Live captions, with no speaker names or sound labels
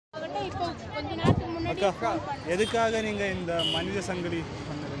இப்போ கொஞ்ச நேரத்துக்கு முன்னாடி அக்கா எதுக்காக நீங்கள் இந்த மனித சங்கிலி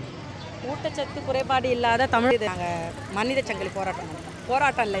பண்ணுறீங்க? ஊட்டச்சத்து குறைபாடு இல்லாத தமிழ் இது நாங்கள் மனித சங்கிலி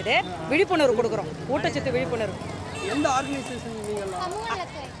போராட்டம் இல்லை, இது விழிப்புணர்வு கொடுக்குறோம். ஊட்டச்சத்து விழிப்புணர்வு. எந்த ஆர்கனைசேஷன் நீங்கள்?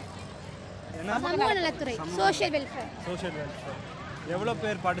 சமூக நலத்துறை, சோஷியல் வெல்ஃபேர். Social welfare. எவ்வளோ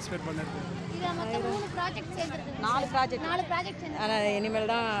பேர் பார்ட்டிசிபேட் பண்ணிருக்கு? இதில் மொத்தம் 3 ப்ராஜெக்ட் சேர்ந்துருக்கு. 4 ப்ராஜெக்ட். 4 ப்ராஜெக்ட் சேர்ந்து ஆனால்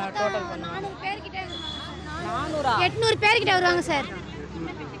இனிமேல் தான் டோட்டல் பண்ணுவோம். 400 பேர்கிட்ட 400 800 பேர்கிட்ட வருவாங்க சார்.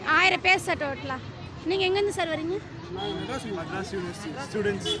 1000 பேர் சார் டோட்டலாக. நீங்கள் எங்கேருந்து சார் வரீங்க? Madras university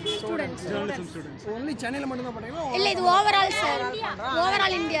students, journalism students. Only சென்னையில் மட்டும்தான் பண்ணுறீங்களா? இல்லை, இது overall sir.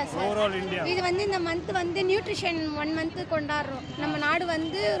 Overall India sir. Overall India. இது வந்து இந்த மந்த் வந்து நியூட்ரிஷன் 1 மந்த் கொண்டாடுறோம். நம்ம நாடு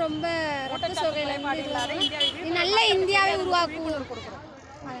வந்து ரொம்ப ரத்த சோகையில் இது நல்ல இந்தியாவை உருவாக்கும்.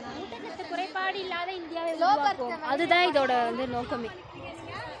 ஊட்டச்சத்து குறைபாடு இல்லாத இந்தியாவை உருவாக்கும். அதுதான் இதோட வந்து நோக்கமே.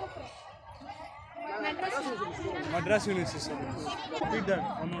 மெட்ராஸ் யூனிவர்சிட்டி.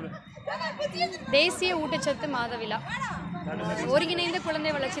 ஒன்னோட தேசிய ஊட்டச்சத்து மாத விழா, ஒருங்கிணைந்த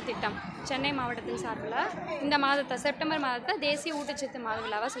குழந்தை வளர்ச்சி திட்டம் சென்னை மாவட்டத்தின் சார்பில் இந்த மாதத்தை செப்டம்பர் மாதத்தை தேசிய ஊட்டச்சத்து மாத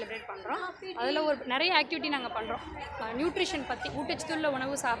விழாவை செலிப்ரேட் பண்ணுறோம். அதில் நிறைய ஆக்டிவிட்டி நாங்கள் பண்ணுறோம். நியூட்ரிஷன் பற்றி, ஊட்டச்சத்துள்ள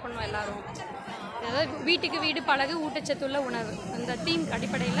உணவு சாப்பிடணும் எல்லாரும், அதாவது வீட்டுக்கு வீடு பழகு ஊட்டச்சத்துள்ள உணவு, இந்த தீம்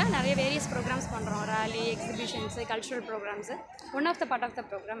அடிப்படையில் நிறைய வேரியஸ் ப்ரோக்ராம்ஸ் பண்ணுறோம். Rally, exhibitions, cultural programmes. One of the part of the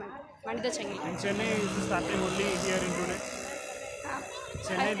programme மனித சங்கிலி. In Chennai is starting only here in today.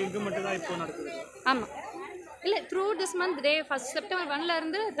 சென்னையில் இங்கு மட்டும் தான் இப்போ நடக்குது. ஆமாம், இல்லை through this month first September 1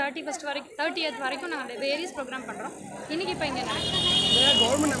 இருந்து 31 வரைக்கும் 30th வரைக்கும் நாங்கள் வேரியஸ் ப்ரோக்ராம் பண்ணுறோம். இன்றைக்கி இப்போ இங்கே நடக்குது.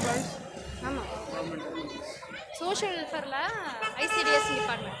 Government employees. ஆமாம், சோஷியல் வெல்ஃபேரில் ஐசிடிஎஸ்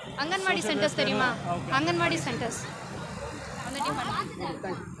டிபார்ட்மெண்ட், அங்கன்வாடி சென்டர்ஸ் தெரியுமா? அங்கன்வாடி சென்டர்ஸ் அந்த டிபார்ட்மெண்ட்.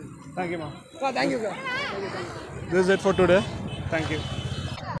 தேங்க்யூ மா. Thank you. This is it for today. Thank you.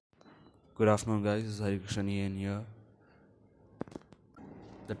 Good afternoon guys, this is Hari Krishnan here.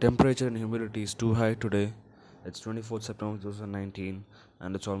 The temperature and humidity is too high today. It's 24th September 2019 and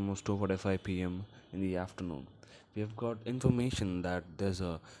it's almost 2:45 p.m. in the afternoon. We have got information that there's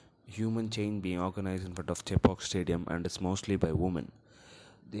a human chain being organized in front of Chepauk Stadium and it's mostly by women.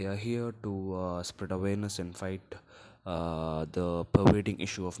 They are here to spread awareness and fight the pervading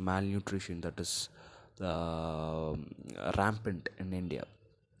issue of malnutrition that is rampant in India.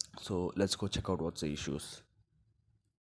 So let's go check out what's the issues.